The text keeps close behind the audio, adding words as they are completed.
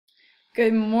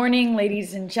Good morning,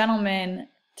 ladies and gentlemen.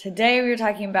 Today we are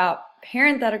talking about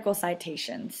parenthetical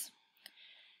citations.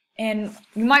 And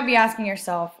you might be asking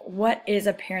yourself, what is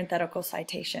a parenthetical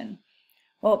citation?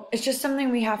 Well, it's just something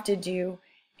we have to do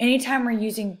anytime we're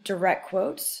using direct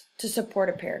quotes to support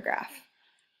a paragraph.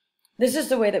 This is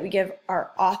the way that we give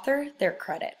our author their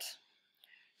credit.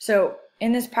 So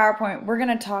in this PowerPoint, we're going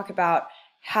to talk about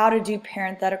how to do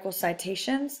parenthetical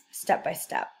citations step by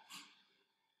step.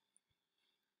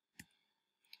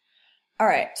 All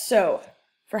right, so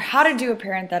for how to do a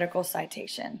parenthetical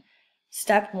citation,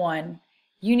 step 1,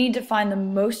 you need to find the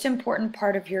most important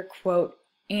part of your quote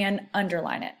and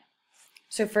underline it.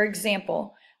 So for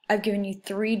example, I've given you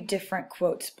 3 different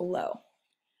quotes below.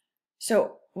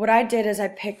 So what I did is I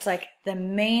picked like the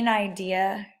main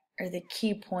idea or the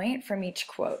key point from each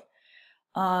quote.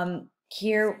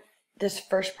 Here, this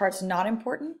first part's not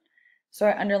important. So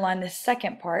I underlined the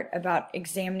second part about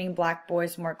examining black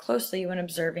boys more closely when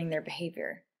observing their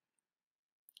behavior.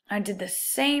 I did the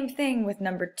same thing with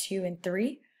number 2 and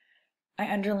 3. I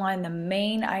underlined the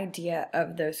main idea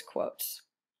of those quotes.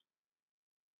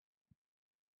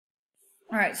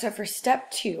 All right, so for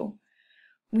step 2,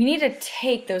 we need to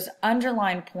take those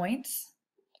underlined points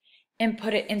and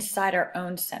put it inside our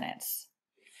own sentence.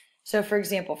 So for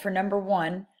example, for number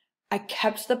 1, I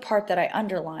kept the part that I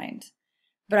underlined,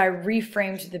 but I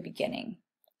reframed the beginning.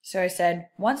 So I said,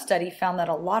 one study found that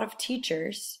a lot of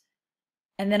teachers,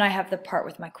 and then I have the part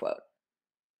with my quote.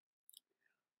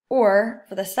 Or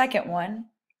for the second one,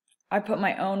 I put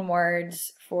my own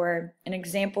words for an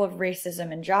example of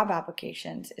racism in job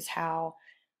applications is how,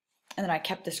 and then I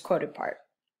kept this quoted part.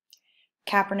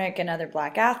 Kaepernick and other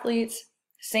black athletes,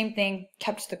 same thing,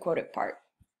 kept the quoted part.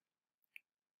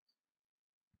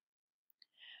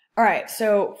 All right,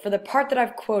 so for the part that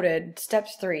I've quoted,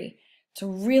 steps 3, it's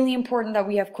really important that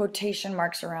we have quotation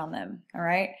marks around them, all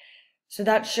right? So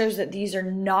that shows that these are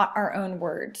not our own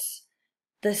words.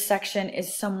 This section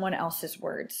is someone else's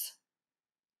words.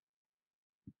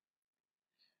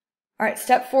 All right,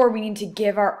 step 4, we need to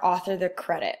give our author the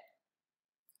credit.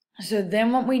 So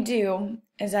then what we do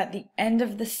is at the end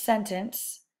of the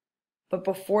sentence, but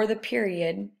before the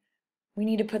period, we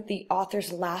need to put the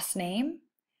author's last name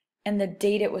and the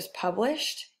date it was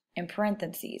published in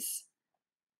parentheses.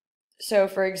 So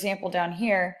for example, down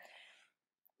here,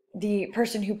 the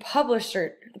person who published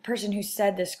or the person who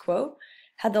said this quote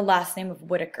had the last name of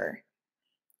Whitaker.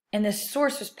 And this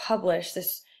source was published,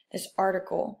 this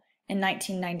article, in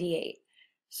 1998.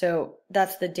 So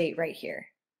that's the date right here.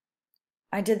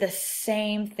 I did the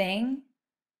same thing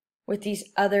with these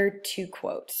other 2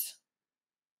 quotes.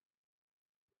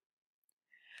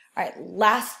 All right,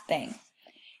 last thing.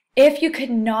 If you could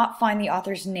not find the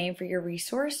author's name for your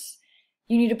resource,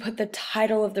 you need to put the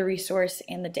title of the resource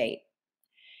and the date.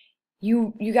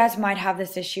 You guys might have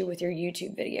this issue with your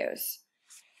YouTube videos.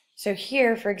 So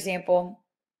here, for example,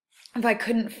 if I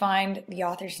couldn't find the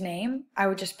author's name, I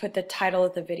would just put the title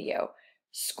of the video,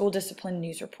 School Discipline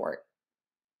News Report.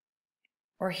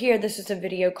 Or here, this is a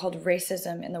video called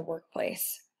Racism in the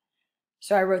Workplace.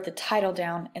 So I wrote the title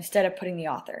down instead of putting the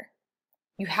author.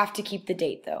 You have to keep the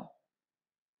date though.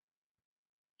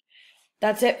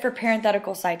 That's it for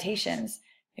parenthetical citations.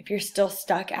 If you're still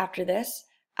stuck after this,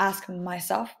 ask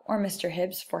myself or Mr.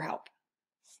 Hibbs for help.